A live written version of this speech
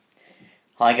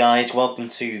Hi guys, welcome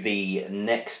to the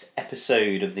next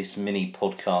episode of this mini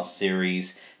podcast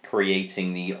series,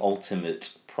 Creating the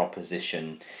Ultimate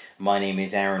Proposition. My name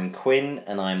is Aaron Quinn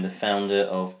and I'm the founder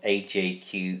of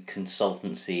AJQ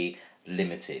Consultancy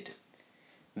Limited.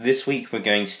 This week we're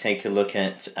going to take a look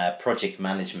at project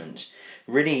management,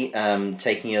 really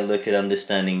taking a look at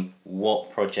understanding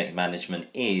what project management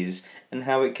is and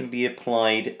how it can be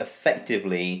applied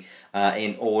effectively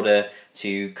in order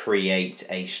to create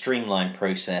a streamlined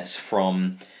process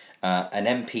from an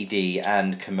MPD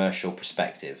and commercial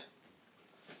perspective.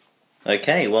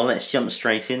 Okay, well let's jump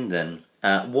straight in then.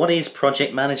 What is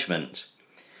project management?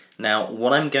 Now,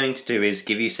 what I'm going to do is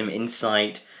give you some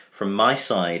insight from my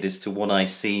side as to what I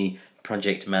see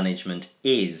project management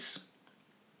is.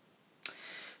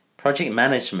 Project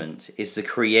management is the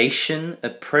creation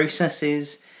of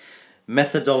processes,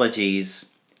 methodologies,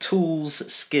 tools,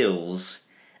 skills,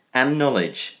 and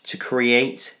knowledge to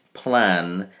create,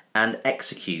 plan, and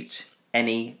execute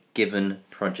any given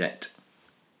project.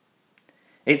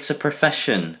 It's a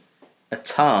profession, a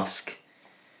task,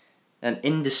 an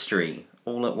industry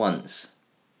all at once.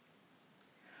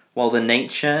 While the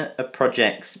nature of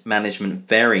project management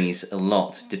varies a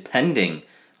lot depending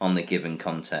on the given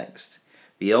context,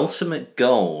 the ultimate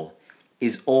goal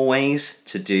is always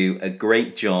to do a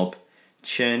great job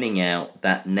churning out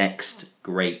that next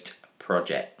great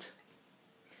project.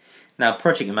 Now,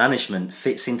 project management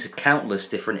fits into countless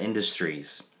different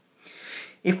industries.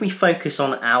 If we focus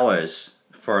on ours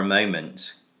for a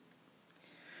moment,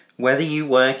 whether you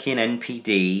work in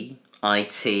NPD,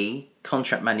 IT,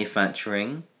 contract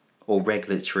manufacturing, or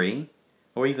regulatory,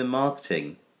 or even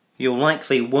marketing, you'll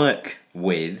likely work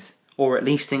with, or at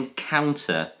least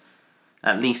encounter,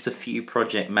 at least a few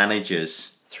project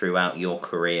managers throughout your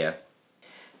career.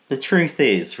 The truth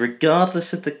is,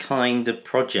 regardless of the kind of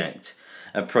project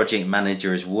a project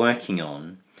manager is working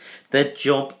on, their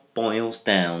job boils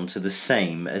down to the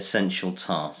same essential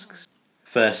tasks.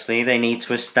 Firstly, they need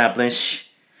to establish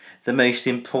the most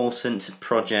important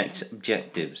project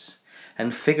objectives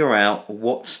and figure out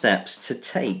what steps to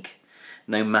take,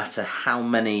 no matter how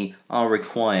many are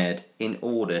required in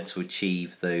order to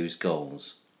achieve those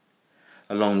goals.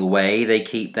 Along the way, they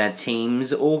keep their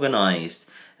teams organised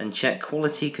and check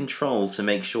quality control to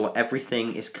make sure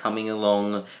everything is coming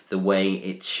along the way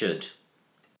it should.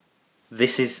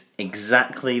 This is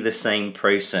exactly the same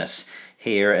process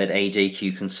here at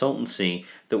AJQ Consultancy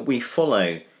that we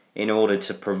follow in order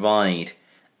to provide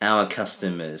our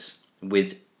customers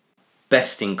with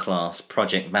best-in-class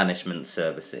project management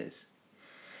services.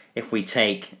 If we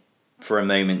take, for a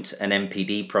moment, an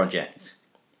MPD project,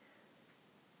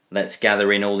 let's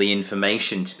gather in all the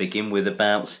information to begin with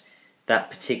about that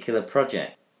particular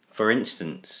project. For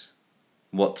instance,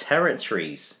 what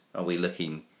territories are we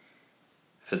looking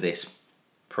for this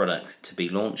product to be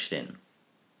launched in?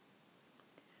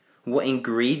 What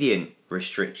ingredient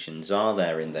restrictions are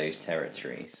there in those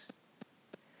territories?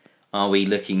 Are we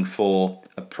looking for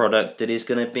a product that is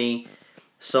going to be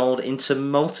sold into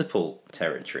multiple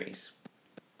territories?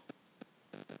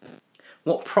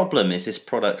 What problem is this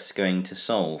product going to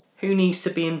solve? Who needs to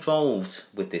be involved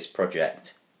with this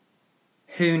project?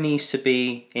 Who needs to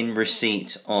be in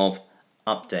receipt of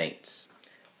updates?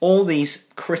 All these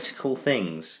critical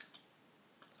things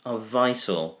are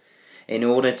vital in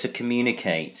order to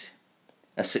communicate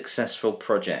a successful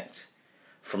project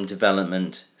from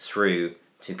development through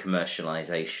to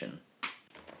commercialization.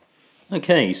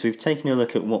 Okay, so we've taken a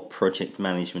look at what project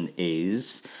management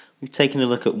is. We've taken a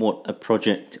look at what a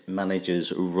project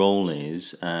manager's role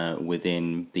is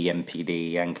within the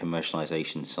MPD and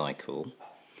commercialization cycle.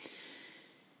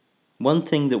 One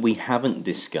thing that we haven't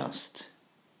discussed,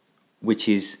 which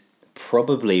is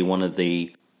probably one of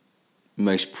the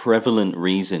most prevalent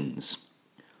reasons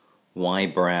why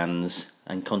brands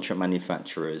and contract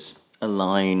manufacturers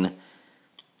align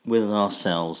with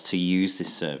ourselves to use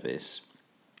this service,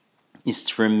 is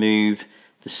to remove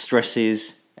the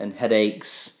stresses and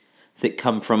headaches that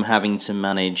come from having to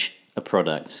manage a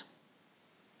product.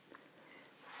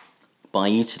 By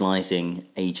utilizing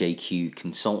AJQ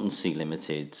Consultancy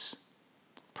Limited's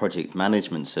project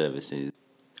management services,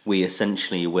 we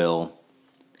essentially will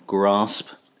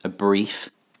grasp a brief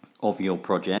of your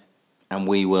project and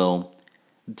we will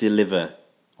deliver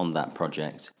on that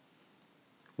project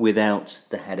without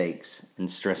the headaches and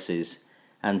stresses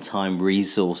and time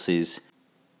resources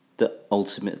that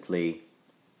ultimately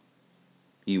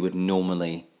you would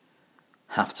normally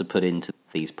have to put into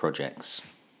these projects.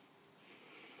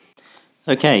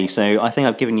 Okay, so I think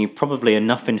I've given you probably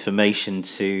enough information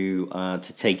to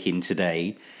take in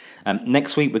today.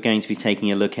 Next week we're going to be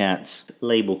taking a look at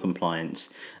label compliance,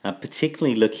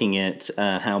 particularly looking at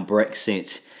how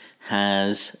Brexit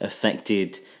has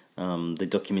affected the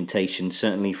documentation,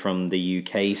 certainly from the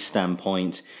UK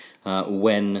standpoint,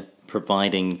 when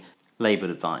providing label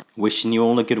advice. Wishing you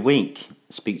all a good week.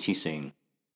 Speak to you soon.